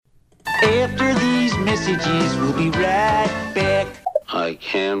After these messages, we'll be right back. I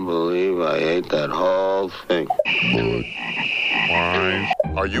can't believe I ate that whole thing.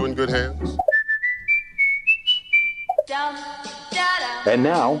 Are you in good hands? And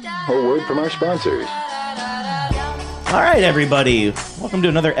now, a word from our sponsors. All right, everybody. Welcome to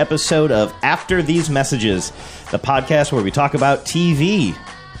another episode of After These Messages, the podcast where we talk about TV.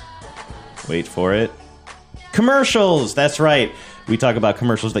 Wait for it. Commercials. That's right. We talk about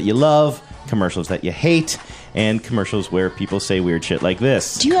commercials that you love, commercials that you hate, and commercials where people say weird shit like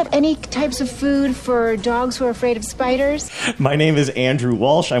this. Do you have any types of food for dogs who are afraid of spiders? My name is Andrew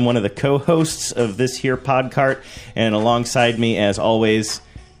Walsh. I'm one of the co-hosts of this here Podcart, and alongside me, as always,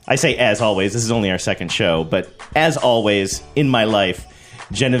 I say as always, this is only our second show, but as always, in my life,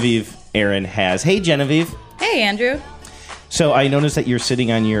 Genevieve Aaron has. Hey, Genevieve. Hey, Andrew. So I noticed that you're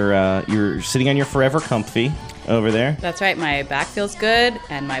sitting on your Forever Comfy over there. That's right. My back feels good,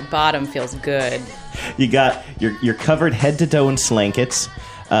 and my bottom feels good. You're covered head to toe in slankets,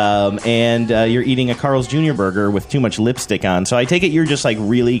 and you're eating a Carl's Jr. burger with too much lipstick on. So I take it you're just like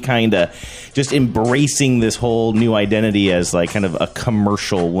really kind of just embracing this whole new identity as like kind of a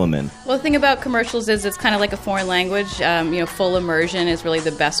commercial woman. Well, the thing about commercials is it's kind of like a foreign language. Full immersion is really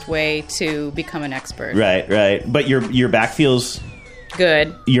the best way to become an expert. Right. But your back feels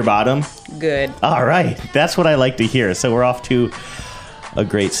good. Your bottom? Good. All right. That's what I like to hear. So we're off to a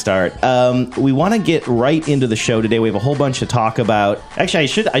great start. We want to get right into the show today. We have a whole bunch to talk about. Actually,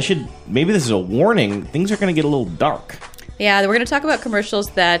 I should. Maybe this is a warning. Things are going to get a little dark. Yeah, we're going to talk about commercials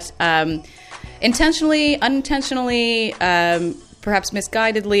that intentionally, unintentionally, perhaps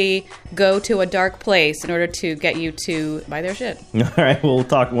misguidedly go to a dark place in order to get you to buy their shit. All right, we'll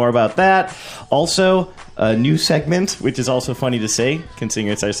talk more about that. Also, a new segment, which is also funny to say,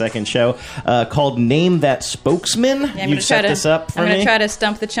 considering it's our second show, called Name That Spokesman. Yeah, you set this up for me? I'm going to try to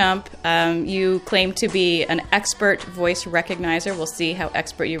stump the chump. You claim to be an expert voice recognizer. We'll see how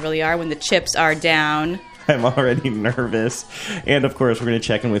expert you really are when the chips are down. I'm already nervous. And, of course, we're going to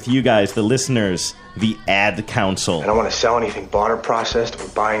check in with you guys, the listeners, the Ad Council. I don't want to sell anything bought or processed, or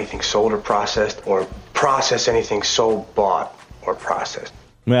buy anything sold or processed, or process anything sold, bought, or processed.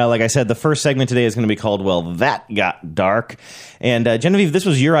 Well, like I said, the first segment today is going to be called, Well, That Got Dark. And, Genevieve, this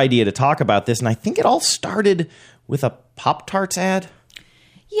was your idea to talk about this, and I think it all started with a Pop-Tarts ad.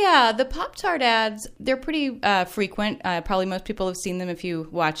 Yeah, the Pop-Tart ads, they're pretty frequent. Probably most people have seen them if you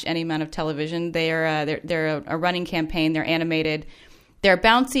watch any amount of television. They're a running campaign. They're animated. They're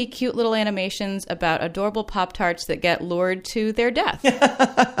bouncy, cute little animations about adorable Pop-Tarts that get lured to their death.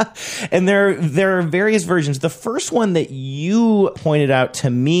 And there are various versions. The first one that you pointed out to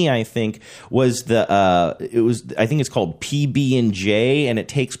me, I think, was I think it's called PB&J, and it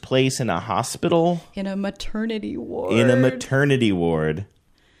takes place in a hospital. In a maternity ward.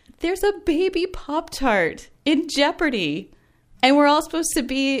 There's a baby Pop-Tart in jeopardy. And we're all supposed to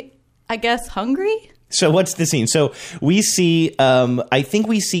be, I guess, hungry? So what's the scene? So we see, I think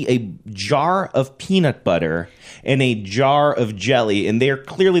we see a jar of peanut butter and a jar of jelly, and they're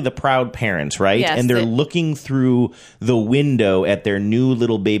clearly the proud parents, right? Yes, and they're looking through the window at their new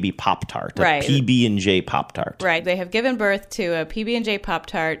little baby Pop-Tart, a right. PB&J Pop-Tart. Right. They have given birth to a PB&J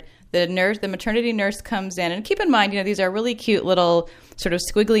Pop-Tart. The maternity nurse comes in, and keep in mind, these are really cute little sort of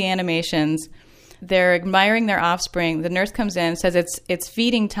squiggly animations. They're admiring their offspring. The nurse comes in, says it's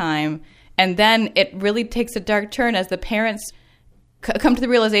feeding time, and then it really takes a dark turn as the parents come to the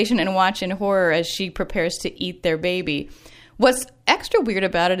realization and watch in horror as she prepares to eat their baby. What's extra weird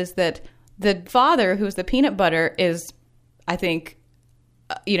about it is that the father, who's the peanut butter, is, I think,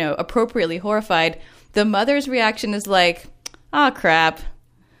 appropriately horrified. The mother's reaction is like, "Oh crap."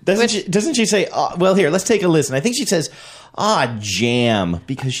 Doesn't she say, well, here, let's take a listen. I think she says, jam,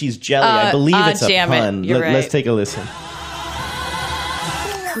 because she's jelly. I believe it's a pun. Right. Let's take a listen.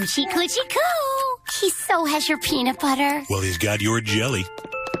 Coochie coochie coo. He so has your peanut butter. Well, he's got your jelly.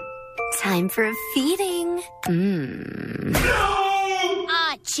 Time for a feeding.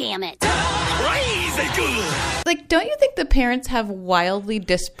 Jam it. Crazy good. Like, don't you think the parents have wildly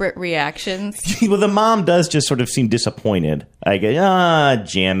disparate reactions? Well, the mom does just sort of seem disappointed. I go,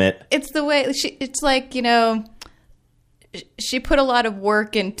 jam it. It's the way, it's like, she put a lot of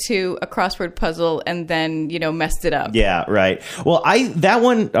work into a crossword puzzle and then, messed it up. Yeah, right. Well, that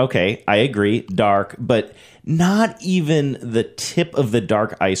one, okay, I agree, dark, but not even the tip of the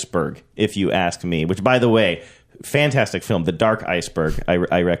dark iceberg, if you ask me, which, by the way, fantastic film, The Dark Iceberg.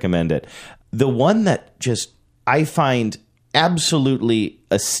 I recommend it. The one that just I find absolutely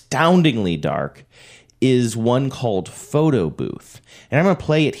astoundingly dark is one called Photo Booth. And I'm going to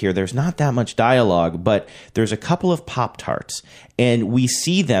play it here. There's not that much dialogue, but there's a couple of Pop-Tarts. And we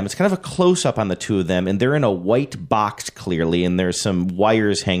see them. It's kind of a close-up on the two of them. And they're in a white box, clearly. And there's some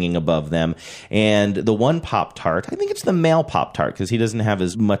wires hanging above them. And the one Pop-Tart, I think it's the male Pop-Tart, because he doesn't have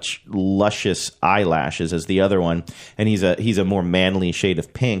as much luscious eyelashes as the other one. And he's a more manly shade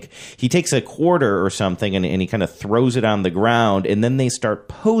of pink. He takes a quarter or something, and he kind of throws it on the ground. And then they start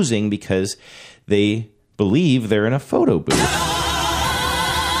posing because they believe they're in a photo booth.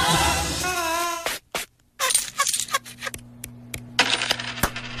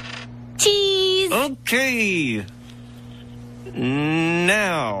 Cheese! Okay.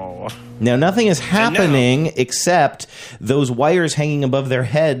 Now, nothing is happening except those wires hanging above their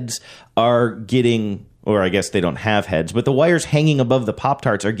heads are getting, or I guess they don't have heads, but the wires hanging above the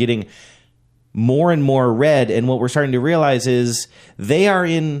Pop-Tarts are getting more and more red. And what we're starting to realize is they are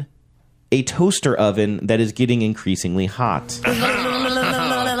in a toaster oven that is getting increasingly hot.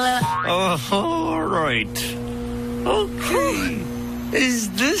 all right. Okay. Is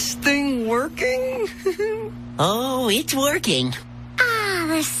this thing working? Oh, it's working. Ah,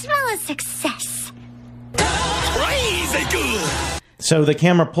 the smell of success. Crazy good. So the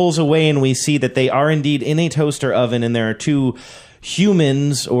camera pulls away and we see that they are indeed in a toaster oven, and there are two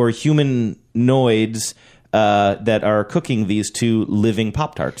humans or humanoids that are cooking these two living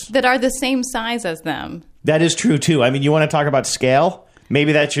Pop-Tarts. That are the same size as them. That is true, too. I mean, you want to talk about scale?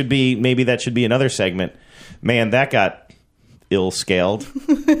 Maybe that should be another segment. Man, that got ill-scaled.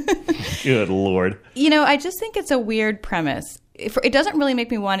 Good Lord. You know, I just think it's a weird premise. It doesn't really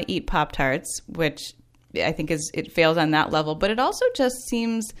make me want to eat Pop-Tarts, which I think it fails on that level. But it also just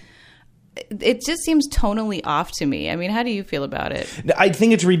seems tonally off to me. I mean, how do you feel about it? I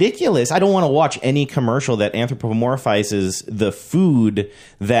think it's ridiculous. I don't want to watch any commercial that anthropomorphizes the food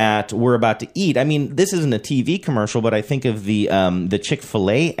that we're about to eat. I mean, this isn't a TV commercial, but I think of the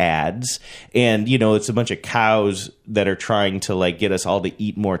Chick-fil-A ads, and it's a bunch of cows that are trying to get us all to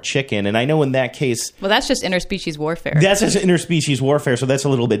eat more chicken. And I know in that case, well, that's just interspecies warfare. That's just interspecies warfare, so that's a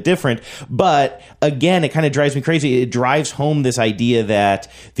little bit different. But again, it kind of drives me crazy. It drives home this idea that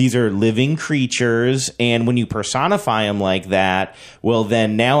these are living creatures, and when you personify them like that, well,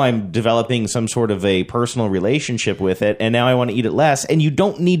 then now I'm developing some sort of a personal relationship with it, and now I want to eat it less. And you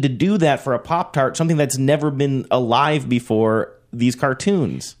don't need to do that for a Pop-Tart, something that's never been alive before these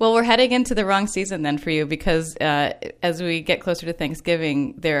cartoons. Well, we're heading into the wrong season then for you, because as we get closer to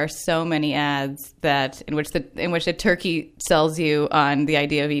Thanksgiving, there are so many ads in which the turkey sells you on the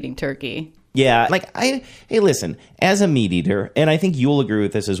idea of eating turkey. Yeah, hey, listen, as a meat eater, and I think you'll agree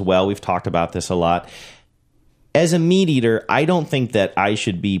with this as well, we've talked about this a lot. As a meat eater, I don't think that I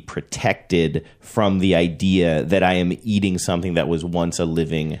should be protected from the idea that I am eating something that was once a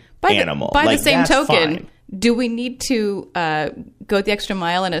living animal. By the same token, fine. Do we need to go the extra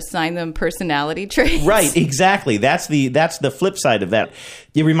mile and assign them personality traits? Right, exactly. That's the flip side of that.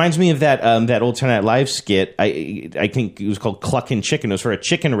 It reminds me of that old Saturday Night Live skit. I think it was called Cluckin' Chicken. It was for a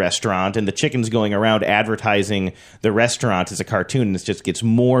chicken restaurant, and the chicken's going around advertising the restaurant as a cartoon, and it just gets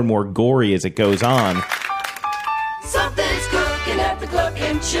more and more gory as it goes on. Something's cooking at the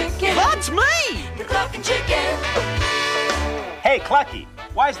Cluckin' Chicken. That's me! The Cluckin' Chicken. Hey, Clucky,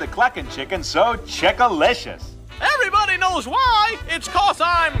 why is the Cluckin' Chicken so chickalicious? Everybody knows why. It's 'cause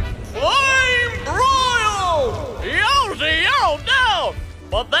I'm flame broiled. Yowzy, yow, no.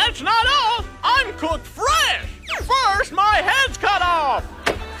 But that's not all. I'm cooked fresh. First, my head's cut off.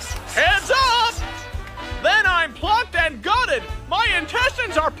 Heads up. Then I'm plucked and gutted. My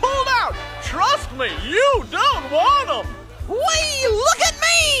intestines are pulled out. Trust me, you don't want them. Whee! Look at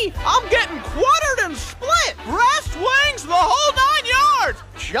me! I'm getting quartered and split. Breast, wings, the whole 9 yards.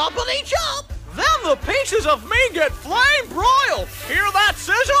 Choppity chop. Then the pieces of me get flame broiled. Hear that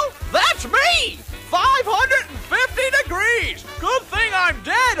sizzle? That's me! 550 degrees. Good thing I'm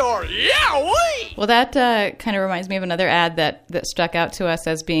dead, or yowee! Well, that kind of reminds me of another ad that stuck out to us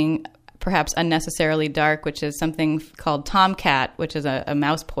as being perhaps unnecessarily dark, which is something called Tomcat, which is a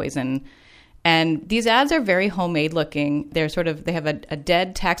mouse poison. And these ads are very homemade looking. They have a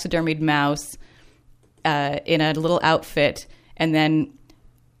dead taxidermied mouse in a little outfit, and then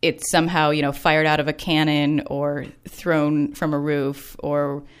it's somehow, fired out of a cannon or thrown from a roof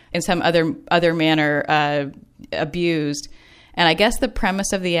or in some other manner abused. And I guess the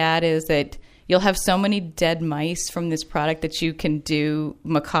premise of the ad is that you'll have so many dead mice from this product that you can do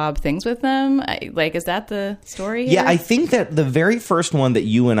macabre things with them. Is that the story here? Yeah, I think that the very first one that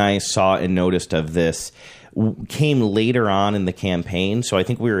you and I saw and noticed of this came later on in the campaign, so I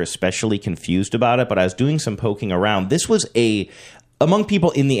think we were especially confused about it. But I was doing some poking around. This was a among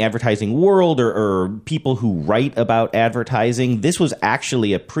people in the advertising world or people who write about advertising, this was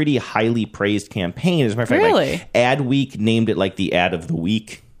actually a pretty highly praised campaign. As a matter of fact, really? like, Adweek named it like the ad of the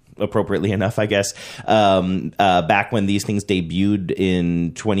week, appropriately enough, I guess, back when these things debuted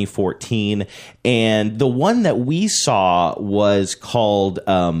in 2014. And the one that we saw was called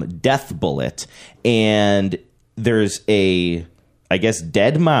Death Bullet. And there's a, I guess,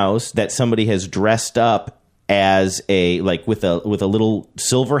 dead mouse that somebody has dressed up as with a little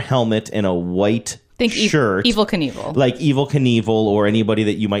silver helmet and a white shirt. Evel Knievel. Like Evel Knievel or anybody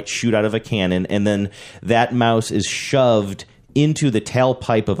that you might shoot out of a cannon. And then that mouse is shoved into the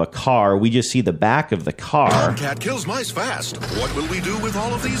tailpipe of a car. We just see the back of the car. Tomcat kills mice fast. What will we do with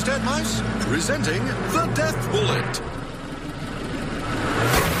all of these dead mice? Presenting the Death Bullet.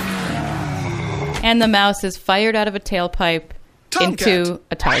 And the mouse is fired out of a tailpipe into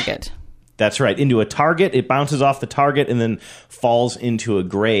a target. That's right, into a target. It bounces off the target and then falls into a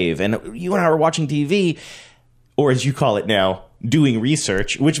grave. And you and I were watching TV, or as you call it now, doing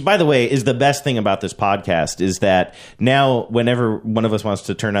research, which, by the way, is the best thing about this podcast, is that now whenever one of us wants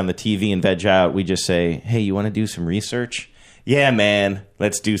to turn on the TV and veg out, we just say, hey, you want to do some research? Yeah, man,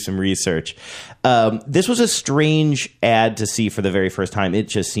 let's do some research. This was a strange ad to see for the very first time. It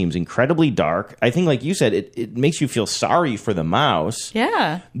just seems incredibly dark. I think, like you said, it makes you feel sorry for the mouse.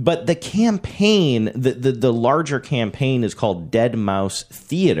 Yeah. But the campaign, the larger campaign is called Dead Mouse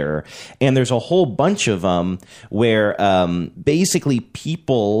Theater. And there's a whole bunch of them where basically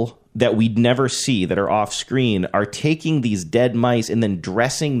people that we'd never see that are off screen are taking these dead mice and then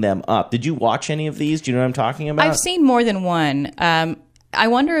dressing them up. Did you watch any of these? Do you know what I'm talking about? I've seen more than one. I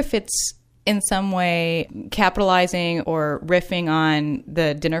wonder if it's in some way capitalizing or riffing on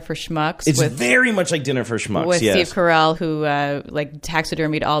the Dinner for Schmucks. It's very much like Dinner for Schmucks, with yes. Steve Carell, who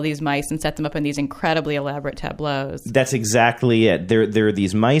taxidermied all these mice and set them up in these incredibly elaborate tableaus. That's exactly it. There are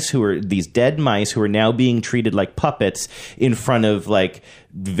these mice these dead mice who are now being treated like puppets in front of like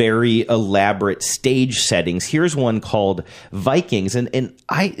very elaborate stage settings. Here's one called Vikings, and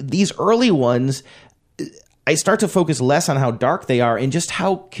these early ones, I start to focus less on how dark they are and just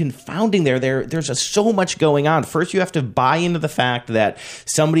how confounding there's just so much going on. First, you have to buy into the fact that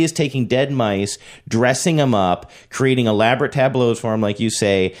somebody is taking dead mice, dressing them up, creating elaborate tableaus for them, like you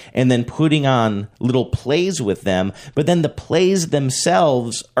say, and then putting on little plays with them. But then the plays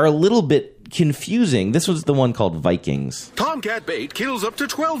themselves are a little bit confusing. This was the one called Vikings. Tomcat bait kills up to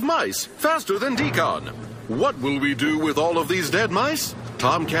 12 mice, faster than Decon. What will we do with all of these dead mice?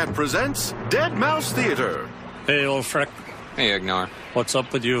 Tomcat presents Dead Mouse Theater. Hey, old frick. Hey, Ignore. What's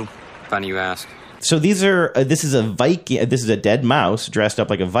up with you? Funny you ask. So this is a Viking. This is a dead mouse dressed up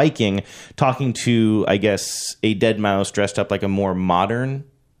like a Viking talking to, I guess, a dead mouse dressed up like a more modern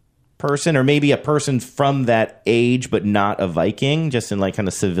person, or maybe a person from that age, but not a Viking, just in like kind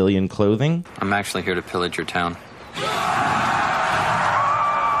of civilian clothing. I'm actually here to pillage your town.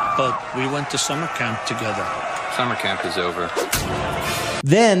 But we went to summer camp together. Summer camp is over.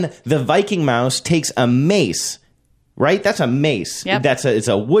 Then the Viking mouse takes a mace, right? That's a mace. Yep. It's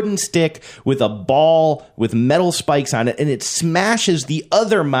a wooden stick with a ball with metal spikes on it, and it smashes the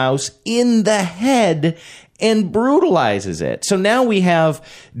other mouse in the head and brutalizes it. So now we have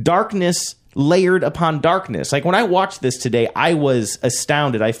darkness layered upon darkness. Like when I watched this today, I was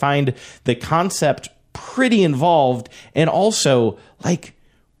astounded. I find the concept pretty involved and also like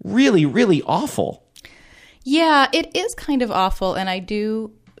really, really awful. Yeah, it is kind of awful, and I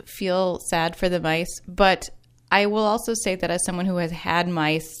do feel sad for the mice, but I will also say that as someone who has had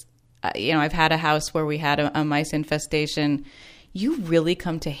mice, I've had a house where we had a mice infestation, you really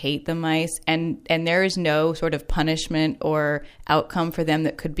come to hate the mice, and there is no sort of punishment or outcome for them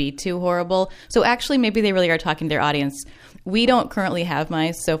that could be too horrible. So actually, maybe they really are talking to their audience. We don't currently have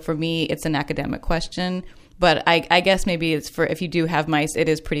mice, so for me, it's an academic question, but I guess maybe it's for if you do have mice, it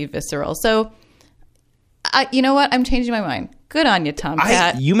is pretty visceral. So you know what? I'm changing my mind. Good on you,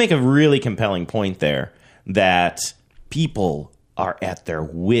 Tomcat. You make a really compelling point there that people are at their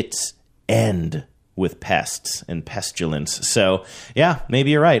wits' end with pests and pestilence. So, yeah,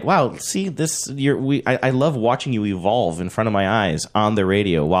 maybe you're right. Wow, see this. I love watching you evolve in front of my eyes on the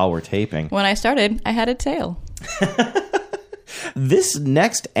radio while we're taping. When I started, I had a tail. This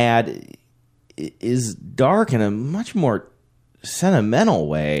next ad is dark in a much more sentimental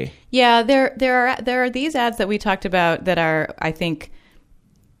way. Yeah, there are these ads that we talked about that are, I think,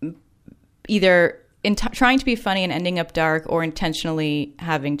 either trying to be funny and ending up dark, or intentionally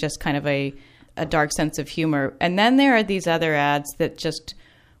having just kind of a dark sense of humor. And then there are these other ads that just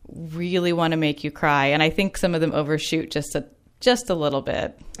really want to make you cry, and I think some of them overshoot just Just a little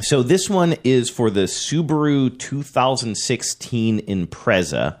bit. So this one is for the Subaru 2016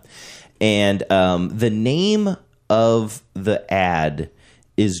 Impreza. And the name of the ad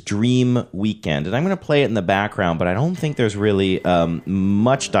is Dream Weekend. And I'm going to play it in the background, but I don't think there's really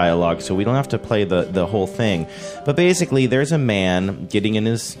much dialogue, so we don't have to play the whole thing. But basically, there's a man getting in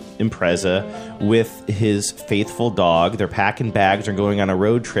his Impreza with his faithful dog. They're packing bags and going on a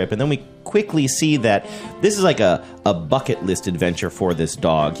road trip. And then we quickly see that this is like a bucket list adventure for this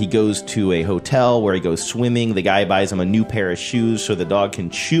dog. He goes to a hotel where he goes swimming. The guy buys him a new pair of shoes so the dog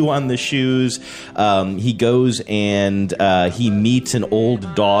can chew on the shoes. He goes and he meets an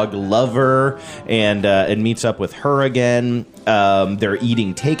old dog lover and meets up with her again. They're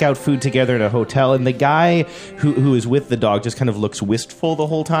eating takeout food together in a hotel, and the guy who is with the dog just kind of looks wistful the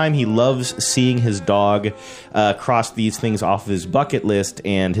whole time. He loves seeing his dog cross these things off of his bucket list,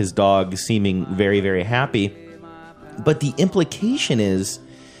 and his dog seeming very, very happy. But the implication is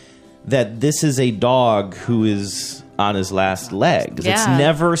that this is a dog who is on his last legs. Yeah. It's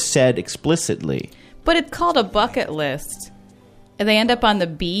never said explicitly. But it's called a bucket list. And they end up on the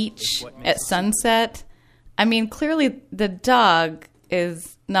beach at sunset. I mean, clearly the dog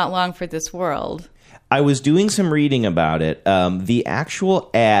is not long for this world. I was doing some reading about it. The actual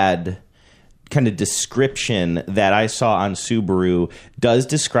ad kind of description that I saw on Subaru does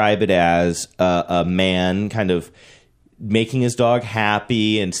describe it as a man kind of making his dog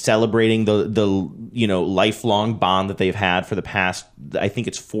happy and celebrating the lifelong bond that they've had for the past, I think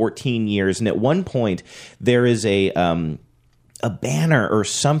it's 14 years. And at one point there is a banner or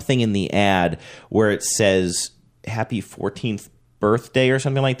something in the ad where it says happy 14th birthday or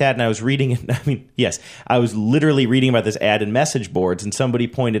something like that. And I was reading it. I mean, yes, I was literally reading about this ad in message boards, and somebody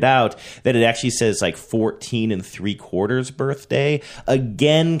pointed out that it actually says like 14 3/4 birthday.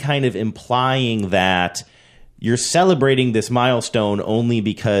 Again, kind of implying that you're celebrating this milestone only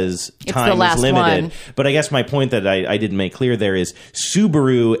because time is limited. One. But I guess my point that I didn't make clear there is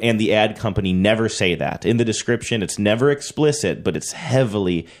Subaru and the ad company never say that. In the description, it's never explicit, but it's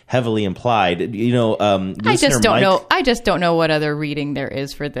heavily, heavily implied. You know, I just don't know. I just don't know what other reading there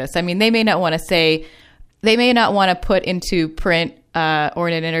is for this. I mean, they may not want to say, they may not want to put into print or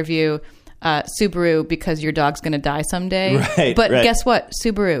in an interview, Subaru, because your dog's going to die someday. Right, but right. Guess what?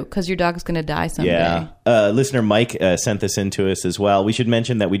 Subaru, because your dog's going to die someday. Yeah. Listener Mike sent this in to us as well. We should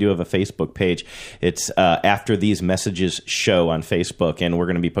mention that we do have a Facebook page. It's After These Messages Show on Facebook, and we're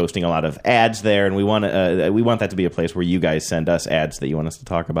going to be posting a lot of ads there, and we want that to be a place where you guys send us ads that you want us to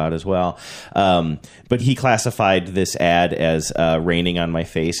talk about as well. But he classified this ad as Raining on My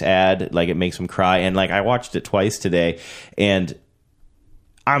Face ad, like it makes him cry. And like I watched it twice today, and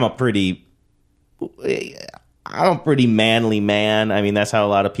I'm a pretty manly man. I mean, that's how a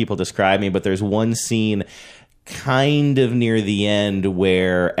lot of people describe me. But there's one scene kind of near the end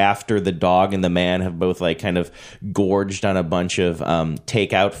where after the dog and the man have both like kind of gorged on a bunch of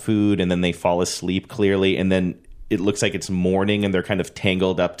takeout food, and then they fall asleep clearly, and then it looks like it's morning and they're kind of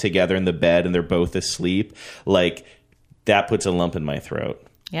tangled up together in the bed and they're both asleep. Like, that puts a lump in my throat.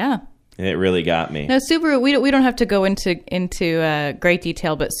 Yeah. It really got me. No, Subaru, we don't have to go into great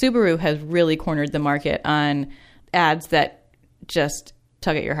detail, but Subaru has really cornered the market on ads that just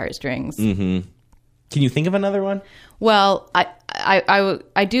tug at your heartstrings. Mm-hmm. Can you think of another one? Well,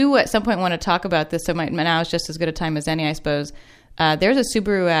 I do at some point want to talk about this, so now is just as good a time as any, I suppose. There's a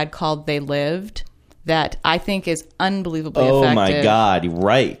Subaru ad called They Lived that I think is unbelievably effective. Oh, my God.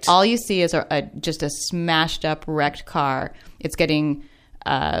 Right. All you see is just a smashed up, wrecked car. It's getting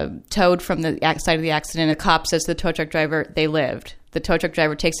towed from the site of the accident. A cop says to the tow truck driver, they lived. The tow truck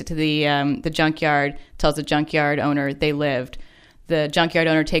driver takes it to the junkyard, tells the junkyard owner they lived. The junkyard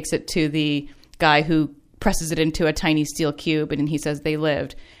owner takes it to the guy who presses it into a tiny steel cube, and he says they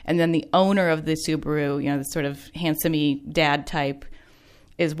lived. And then the owner of the Subaru, the sort of handsome-y dad type,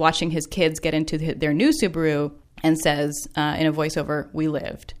 is watching his kids get into their new Subaru and says in a voiceover, we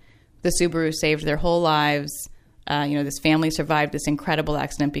lived. The Subaru saved their whole lives. This family survived this incredible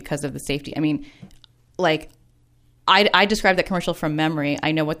accident because of the safety. I mean, like, I described that commercial from memory.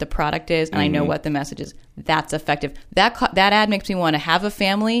 I know what the product is, and I know what the message is. That's effective. That ad makes me want to have a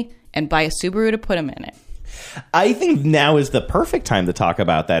family and buy a Subaru to put them in it. I think now is the perfect time to talk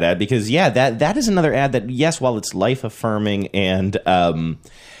about that ad because, yeah, that is another ad that, yes, while it's life-affirming and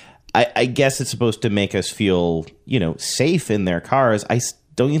I guess it's supposed to make us feel, safe in their cars,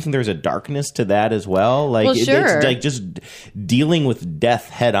 don't you think there's a darkness to that as well? Like, well, sure. It's like just dealing with death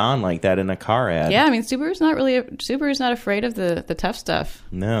head on like that in a car ad. Yeah, I mean, Subaru's not afraid of the tough stuff.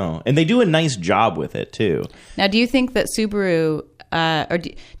 No, and they do a nice job with it too. Now, do you think that Subaru,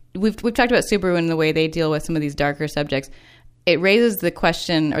 we've talked about Subaru and the way they deal with some of these darker subjects? it raises the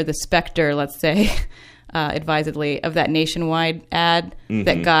question, or the specter, let's say, advisedly, of that Nationwide ad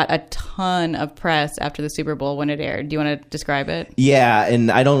that got a ton of press after the Super Bowl when it aired. Do you want to describe it? Yeah,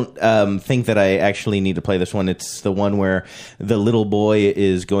 and I don't think that I actually need to play this one. It's the one where the little boy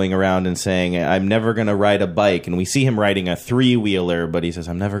is going around and saying, I'm never going to ride a bike. And we see him riding a three-wheeler, but he says,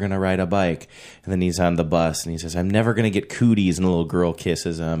 I'm never going to ride a bike. And then he's on the bus, and he says, I'm never going to get cooties, and the little girl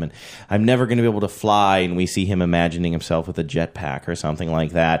kisses him. And I'm never going to be able to fly, and we see him imagining himself with a jetpack or something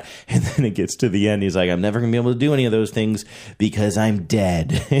like that. And then it gets to the end, he's like, I'm never going to be able to do any of those things because I'm dead.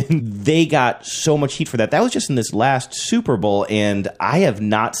 And they got so much heat for that. That was just in this last Super Bowl, and I have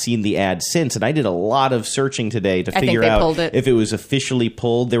not seen the ad since. And I did a lot of searching today to figure out if it was officially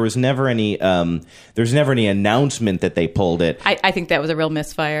pulled. There was never any announcement that they pulled it. I think that was a real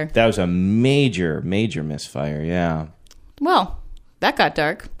misfire. That was a major misfire, yeah. Well, that got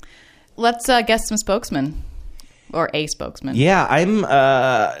dark. Let's guess some spokesmen. Or a spokesman. Yeah, I'm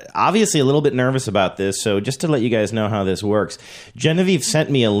obviously a little bit nervous about this, so just to let you guys know how this works, Genevieve sent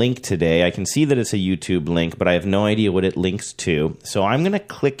me a link today. I can see that it's a YouTube link, but I have no idea what it links to. So I'm going to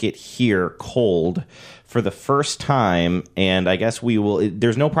click it here cold for the first time, and I guess we will...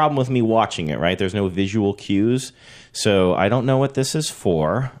 There's no problem with me watching it, right? There's no visual cues, so I don't know what this is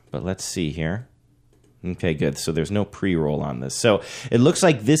for, but let's see here. Okay, good. So there's no pre-roll on this. So it looks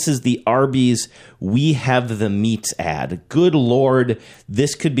like this is the Arby's We Have the Meats ad. Good Lord,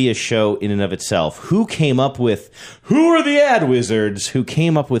 this could be a show in and of itself. Who are the ad wizards who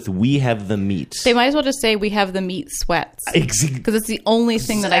came up with We Have the Meats? They might as well just say We Have the Meat Sweats. Because it's the only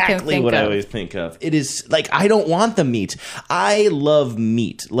thing that I can think of. Exactly what I always think of. It is, like, I don't want the meat. I love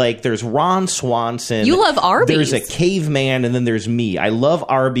meat. Like, there's Ron Swanson. You love Arby's. There's a caveman, and then there's me. I love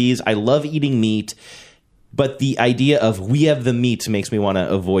Arby's. I love eating meat. But the idea of We Have the Meats makes me want to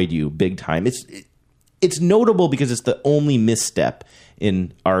avoid you big time. It's notable because it's the only misstep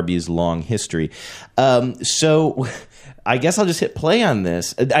in Arby's long history. So I guess I'll just hit play on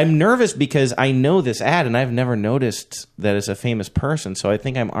this. I'm nervous because I know this ad and I've never noticed that it's a famous person. So I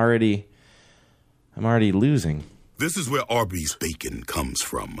think I'm already losing. This is where Arby's bacon comes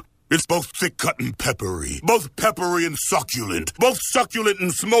from. It's both thick-cut and peppery, both peppery and succulent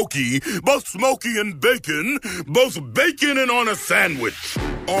smoky, both smoky and bacon, both bacon and on a sandwich.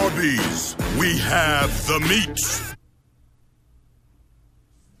 Arby's, we have the meat.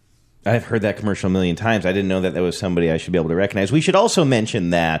 I've heard that commercial a million times. I didn't know that was somebody I should be able to recognize. We should also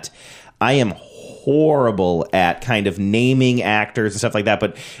mention that I am horrible at kind of naming actors and stuff like that,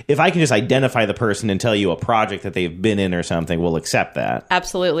 but if I can just identify the person and tell you a project that they've been in or something, we'll accept that.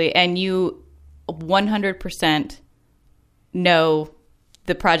 Absolutely. And you 100% know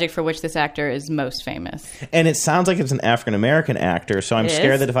the project for which this actor is most famous. And it sounds like it's an African-American actor, so I'm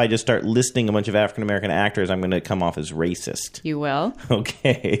scared that if I just start listing a bunch of African-American actors, I'm going to come off as racist. You will.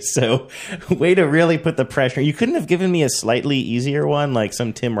 Okay, so way to really put the pressure. You couldn't have given me a slightly easier one, like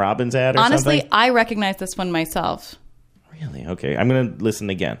some Tim Robbins ad or something? Honestly, I recognize this one myself. Really? Okay, I'm going to listen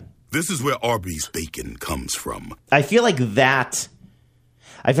again. This is where Arby's bacon comes from. I feel like that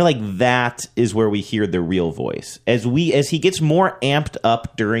is where we hear the real voice. As he gets more amped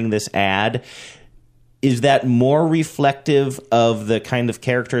up during this ad, is that more reflective of the kind of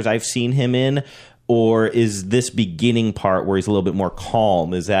characters I've seen him in? Or is this beginning part where he's a little bit more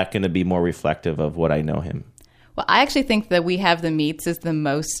calm, is that going to be more reflective of what I know him? Well, I actually think that We Have the Meats is the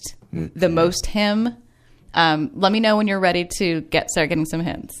most him. Let me know when you're ready to start getting some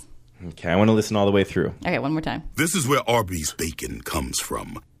hints. Okay, I want to listen all the way through. Okay, one more time. This is where Arby's bacon comes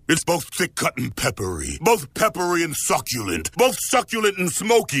from. It's both thick-cut and peppery, both peppery and succulent and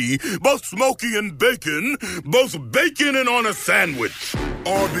smoky, both smoky and bacon, both bacon and on a sandwich.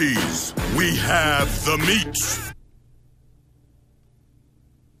 Arby's, we have the meat.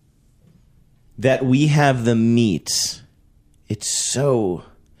 That We Have the Meat. It's so...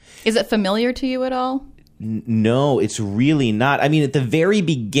 Is it familiar to you at all? No, it's really not. I mean, at the very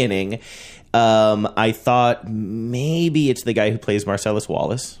beginning, I thought maybe it's the guy who plays Marcellus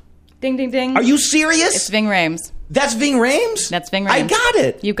Wallace. Ding, ding, ding. Are you serious? It's Ving Rhames. That's Ving Rhames? That's Ving Rhames. I got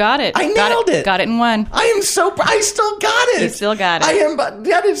it. You got it. I nailed it. Got it in one. I still got it. You still got it. I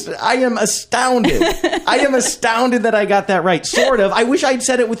am astounded. I am astounded that I got that right. Sort of. I wish I'd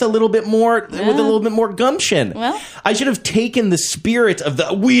said it with a little bit more gumption. Well, I should have taken the spirit of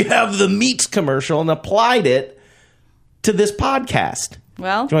the We Have the Meats commercial and applied it to this podcast.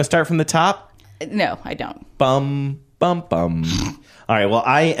 Well, do you want to start from the top? No, I don't. Bum, bum, bum. All right, well,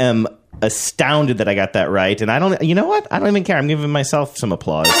 I am astounded that I got that right, and you know what? I don't even care. I'm giving myself some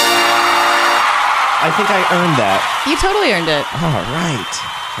applause. I think I earned that. You totally earned it. All right.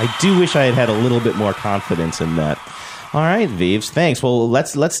 I do wish I had a little bit more confidence in that. All right, Vives. Thanks. Well,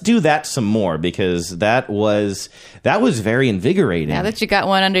 let's do that some more because that was very invigorating. Now that you got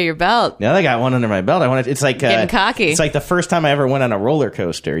one under your belt. Now that I got one under my belt, it's like getting cocky. It's like the first time I ever went on a roller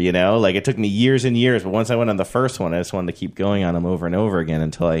coaster. Like it took me years and years, but once I went on the first one, I just wanted to keep going on them over and over again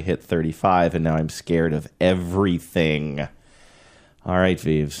until I hit 35, and now I'm scared of everything. All right,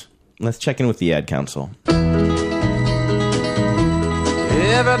 Vives. Let's check in with the ad council.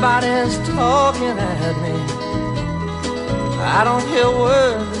 Everybody's talking at me. I don't hear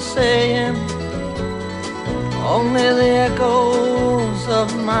words they're saying, only the echoes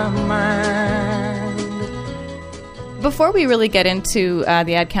of my mind. Before we really get into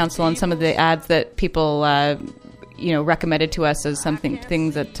the ad council and some of the ads that people recommended to us as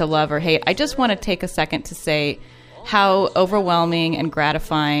things to love or hate, I just want to take a second to say how overwhelming and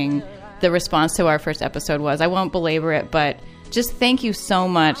gratifying the response to our first episode was. I won't belabor it, but just thank you so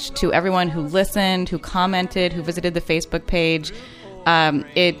much to everyone who listened, who commented, who visited the Facebook page.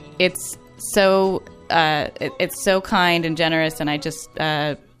 It's so kind and generous, and I just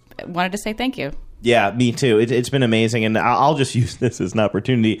wanted to say thank you. Yeah, me too. It's been amazing, and I'll just use this as an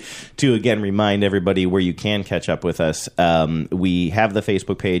opportunity to, again, remind everybody where you can catch up with us. We have the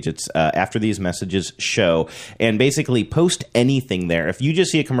Facebook page. It's After These Messages Show, and basically post anything there. If you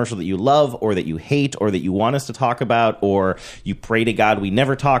just see a commercial that you love or that you hate or that you want us to talk about or you pray to God we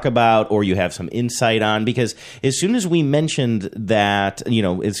never talk about or you have some insight on, because as soon as we mentioned that,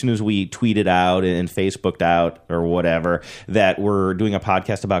 as soon as we tweeted out and Facebooked out or whatever that we're doing a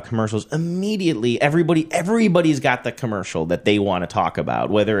podcast about commercials, immediately everybody's got the commercial that they want to talk about,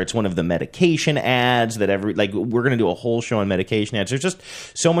 whether it's one of the medication ads that we're going to do a whole show on medication ads. There's just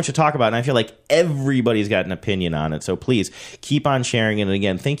so much to talk about, and I feel like everybody's got an opinion on it. So please keep on sharing it. And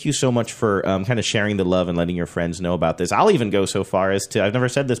again, thank you so much for kind of sharing the love and letting your friends know about this. I'll even go so far as to, I've never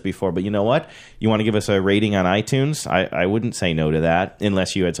said this before, but you know what? You want to give us a rating on iTunes? I wouldn't say no to that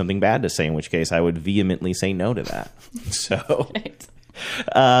unless you had something bad to say, in which case I would vehemently say no to that. So... Right.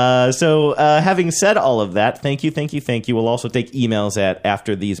 Having said all of that, thank you. We'll also take emails at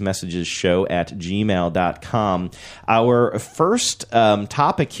afterthesemessageshow@gmail.com. Our first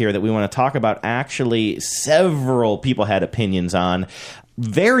topic here that we want to talk about, actually, several people had opinions on,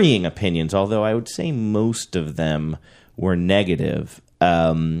 varying opinions, although I would say most of them were negative.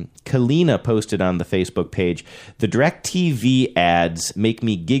 Kalina posted on the Facebook page, "The DirecTV ads make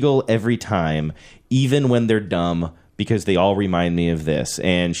me giggle every time, even when they're dumb, because they all remind me of this."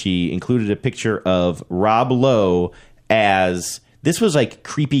 And she included a picture of Rob Lowe as, this was like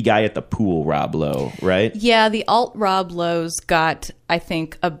creepy guy at the pool Rob Lowe, right? Yeah, the alt Rob Lowe's got, I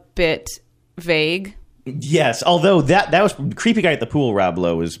think, a bit vague. Yes, although that was creepy guy at the pool Rob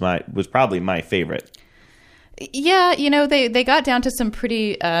Lowe was probably my favorite. Yeah, they got down to some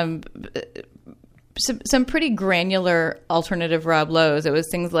pretty some pretty granular alternative Rob Lowe's. It was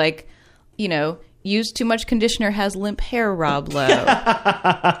things like, used too much conditioner, has limp hair, Rob Lowe.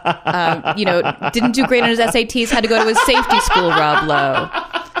 Didn't do great on his SATs, had to go to his safety school, Rob Lowe.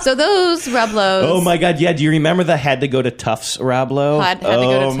 So those Rob Lowe's. Oh my God, yeah. Do you remember the had to go to Tufts Rob Lowe? Had to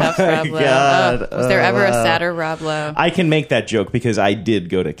go to Tufts Rob Lowe. God. Was there ever a sadder Rob Lowe? I can make that joke because I did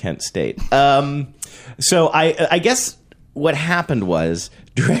go to Kent State. So I guess what happened was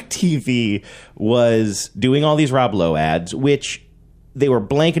DirecTV was doing all these Rob Lowe ads, which they were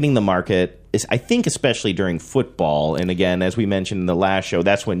blanketing the market, I think especially during football. And again, as we mentioned in the last show,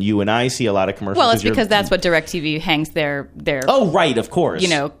 that's when you and I see a lot of commercials. Well, it's because that's what DirecTV hangs their oh, right, of course.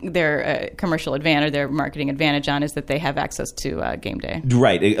 Their commercial advantage, or their marketing advantage on, is that they have access to game day.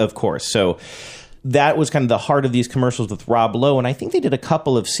 Right, of course. So that was kind of the heart of these commercials with Rob Lowe. And I think they did a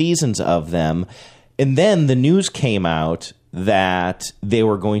couple of seasons of them. And then the news came out that they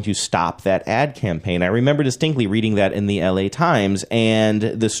were going to stop that ad campaign. I remember distinctly reading that in the LA Times, and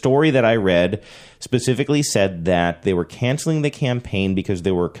the story that I read specifically said that they were canceling the campaign because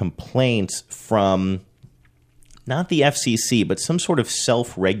there were complaints from not the FCC, but some sort of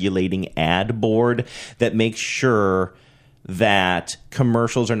self-regulating ad board that makes sure that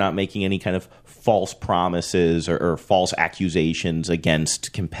commercials are not making any kind of false promises or false accusations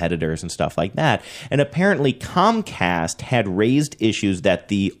against competitors and stuff like that. And apparently Comcast had raised issues that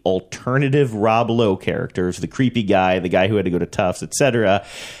the alternative Rob Lowe characters, the creepy guy, the guy who had to go to Tufts, etc.,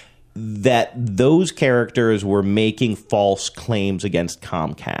 that those characters were making false claims against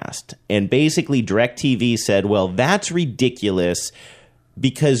Comcast. And basically DirecTV said, well, that's ridiculous,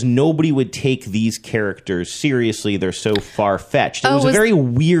 because nobody would take these characters seriously. They're so far-fetched. It was a very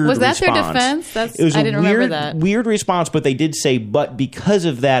weird response. Was that their defense? It was I didn't remember that. Weird response, but they did say, but because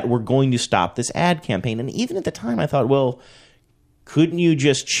of that, we're going to stop this ad campaign. And even at the time, I thought, well, couldn't you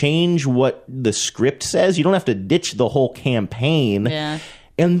just change what the script says? You don't have to ditch the whole campaign. Yeah.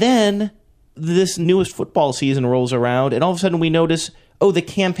 And then this newest football season rolls around, and all of a sudden we notice, oh, the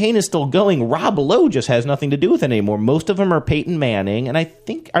campaign is still going. Rob Lowe just has nothing to do with it anymore. Most of them are Peyton Manning, and I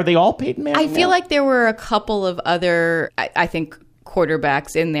think, are they all Peyton Manning I feel now? like there were a couple of other, I think,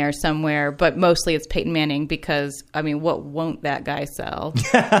 quarterbacks in there somewhere, but mostly it's Peyton Manning because, I mean, what won't that guy sell?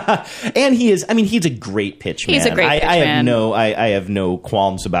 And he's a great pitch man. He's a great pitch man. I have no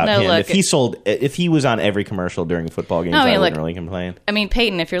qualms about him. Look, if he was on every commercial during football games, I wouldn't really complain. I mean,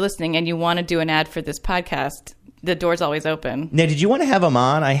 Peyton, if you're listening and you want to do an ad for this podcast, the door's always open. Now, did you want to have him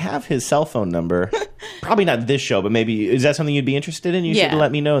on? I have his cell phone number. Probably not this show, but maybe, is that something you'd be interested in? You should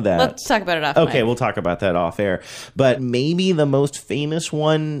let me know that. Let's talk about it off Okay, mic. we'll talk about that off air. But maybe the most famous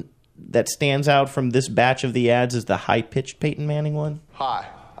one that stands out from this batch of the ads is the high-pitched Peyton Manning one. Hi,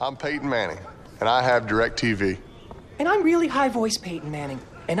 I'm Peyton Manning, and I have DirecTV. And I'm really high-voice Peyton Manning,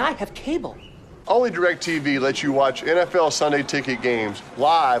 and I have cable. Only DirecTV lets you watch NFL Sunday Ticket games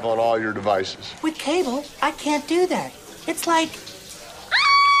live on all your devices. With cable, I can't do that. It's like...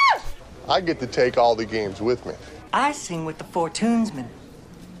 I get to take all the games with me. I sing with the Four Tunesmen.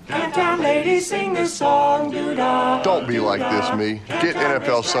 Downtown ladies sing this song, doo-dah. Don't be like this, me. Get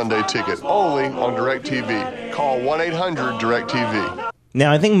NFL Sunday Ticket only on DirecTV. Call 1-800-DirecTV.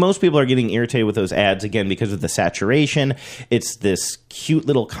 Now, I think most people are getting irritated with those ads, again, because of the saturation. It's this cute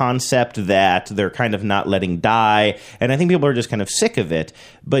little concept that they're kind of not letting die, and I think people are just kind of sick of it.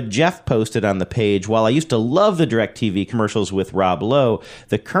 But Jeff posted on the page, while I used to love the DirecTV commercials with Rob Lowe,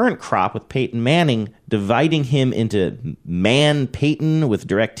 the current crop with Peyton Manning, dividing him into man Peyton with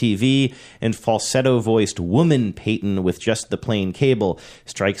DirecTV and falsetto-voiced woman Peyton with just the plain cable,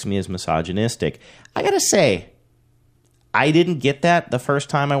 strikes me as misogynistic. I gotta say, I didn't get that the first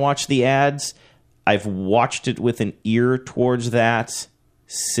time I watched the ads. I've watched it with an ear towards that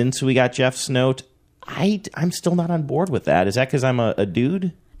since we got Jeff's note. I'm still not on board with that. Is that because I'm a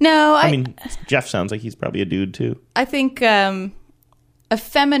dude? No, I mean, Jeff sounds like he's probably a dude too. I think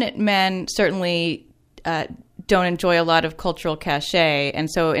effeminate men certainly don't enjoy a lot of cultural cachet, and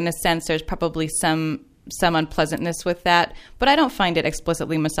so in a sense, there's probably some unpleasantness with that. But I don't find it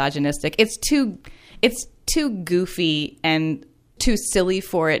explicitly misogynistic. It's too goofy and too silly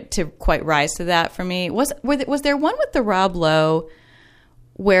for it to quite rise to that for me. Was there one with the Rob Lowe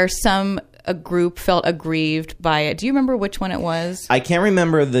where a group felt aggrieved by it? Do you remember which one it was? I can't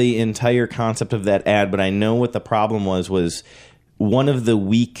remember the entire concept of that ad, but I know what the problem was one of the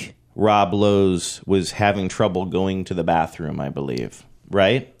weak Rob Lowe's was having trouble going to the bathroom, I believe,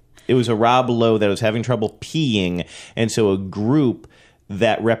 right? It was a Rob Lowe that was having trouble peeing, and so a group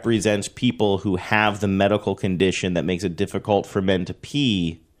that represents people who have the medical condition that makes it difficult for men to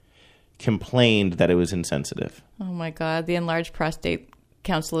pee complained that it was insensitive. Oh my God, the Enlarged Prostate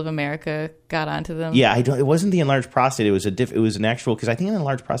Council of America got onto them. Yeah, it wasn't the enlarged prostate. It was an actual, because I think an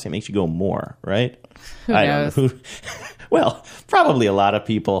enlarged prostate makes you go more, right? Who knows? Well, probably a lot of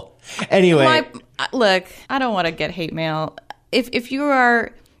people. Anyway, look, I don't want to get hate mail. If you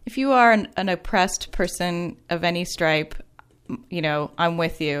are an oppressed person of any stripe, I'm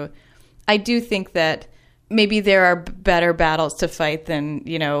with you. I do think that maybe there are better battles to fight than,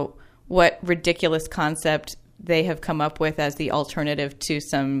 what ridiculous concept they have come up with as the alternative to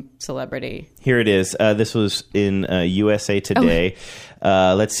some celebrity. Here it is. This was in USA Today.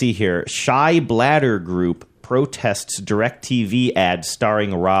 Let's see here. Shy Bladder Group protests DirecTV ad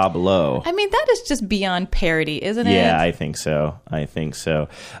starring Rob Lowe. I mean, that is just beyond parody, isn't it? Yeah, I think so.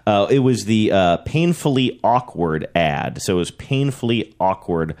 It was the Painfully Awkward ad. So it was Painfully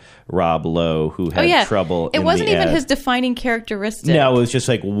Awkward Rob Lowe who had trouble in the ad. It wasn't even his defining characteristic. No, it was just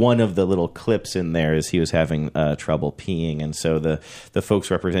like one of the little clips in there is he was having trouble peeing. And so the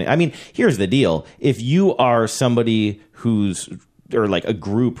folks representing... I mean, here's the deal. If you are somebody or like a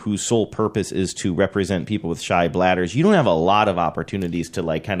group whose sole purpose is to represent people with shy bladders, you don't have a lot of opportunities to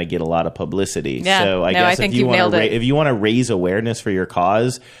like kind of get a lot of publicity. Yeah, so I guess if you want to raise awareness for your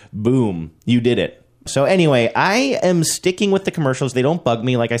cause, boom, you did it. So anyway, I am sticking with the commercials. They don't bug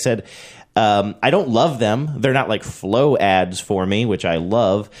me. Like I said, I don't love them. They're not like flow ads for me, which I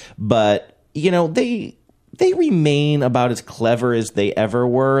love, but they remain about as clever as they ever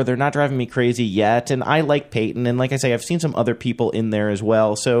were. They're not driving me crazy yet. And I like Peyton. And like I say, I've seen some other people in there as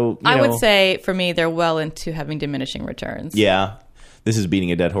well. So I would say for me, they're well into having diminishing returns. Yeah. This is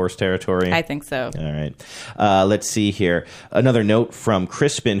beating a dead horse territory. I think so. All right. Let's see here. Another note from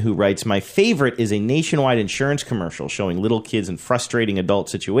Crispin, who writes, my favorite is a nationwide insurance commercial showing little kids in frustrating adult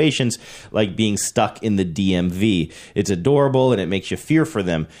situations like being stuck in the DMV. It's adorable and it makes you fear for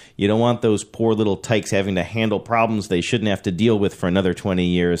them. You don't want those poor little tykes having to handle problems they shouldn't have to deal with for another 20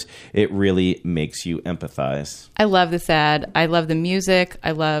 years. It really makes you empathize. I love this ad. I love the music.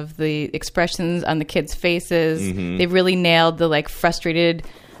 I love the expressions on the kids' faces. Mm-hmm. They really nailed the frustrated,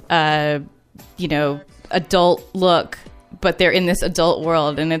 adult look, but they're in this adult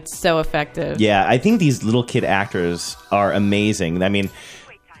world, and it's so effective. Yeah, I think these little kid actors are amazing. I mean,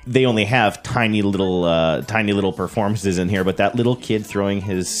 they only have tiny little performances in here, but that little kid throwing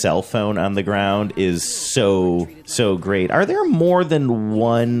his cell phone on the ground is so great. Is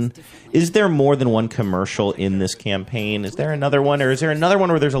there more than one commercial in this campaign? Is there another one, or is there another one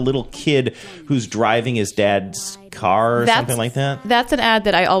where there's a little kid who's driving his dad's car or something like that? That's an ad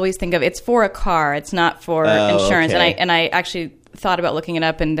that I always think of. It's for a car. It's not for insurance. Okay. And I actually thought about looking it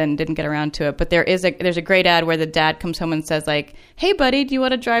up and then didn't get around to it. But there's a great ad where the dad comes home and says, like, hey buddy, do you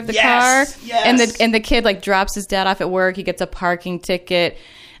want to drive the car? Yes. And the kid drops his dad off at work. He gets a parking ticket.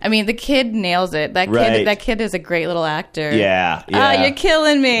 I mean, the kid nails it. That kid is a great little actor. Yeah. Oh, you're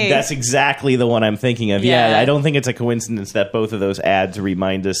killing me. That's exactly the one I'm thinking of. Yeah, I don't think it's a coincidence that both of those ads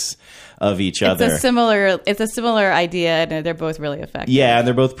remind us of each other. It's a similar idea, and they're both really effective. Yeah, and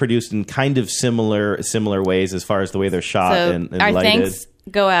they're both produced in kind of similar ways as far as the way they're shot and our lighted. Thanks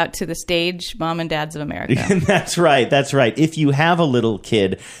go out to the stage Mom and Dads of America. That's right. If you have a little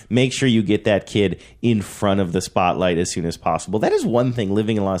kid, make sure you get that kid in front of the spotlight as soon as possible. That is one thing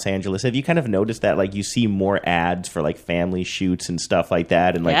living in Los Angeles. Have you kind of noticed that you see more ads for family shoots and stuff like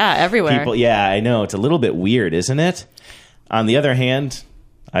that? And everywhere. People, yeah, I know. It's a little bit weird, isn't it? On the other hand,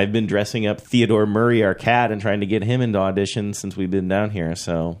 I've been dressing up Theodore Murray, our cat, and trying to get him into auditions since we've been down here.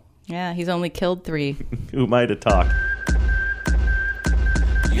 So yeah, he's only killed 3. Who am I to talk?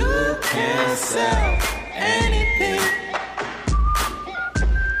 You can sell anything.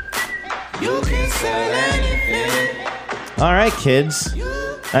 You can sell anything. All right, kids.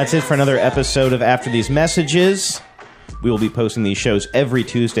 That's it for another episode of After These Messages. We will be posting these shows every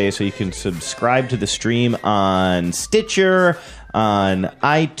Tuesday, so you can subscribe to the stream on Stitcher, on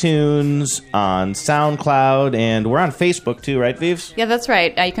iTunes, on SoundCloud, and we're on Facebook too, right, Vives? Yeah, that's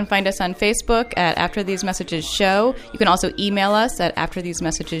right. You can find us on Facebook at After These Messages Show. You can also email us at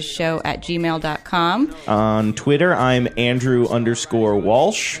afterthesemessageshow@gmail.com. On Twitter, I'm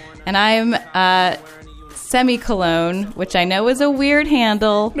Andrew_Walsh. And I'm Semicolon, which I know is a weird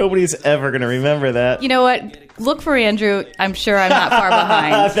handle. Nobody's ever going to remember that. You know what? Look for Andrew. I'm sure I'm not far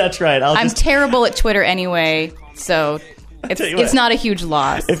behind. That's right. I'm terrible at Twitter anyway, so it's not a huge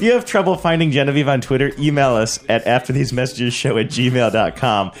loss. If you have trouble finding Genevieve on Twitter, email us at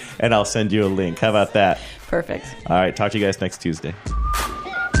afterthesemessageshow@gmail.com, and I'll send you a link. How about that? Perfect. All right. Talk to you guys next Tuesday.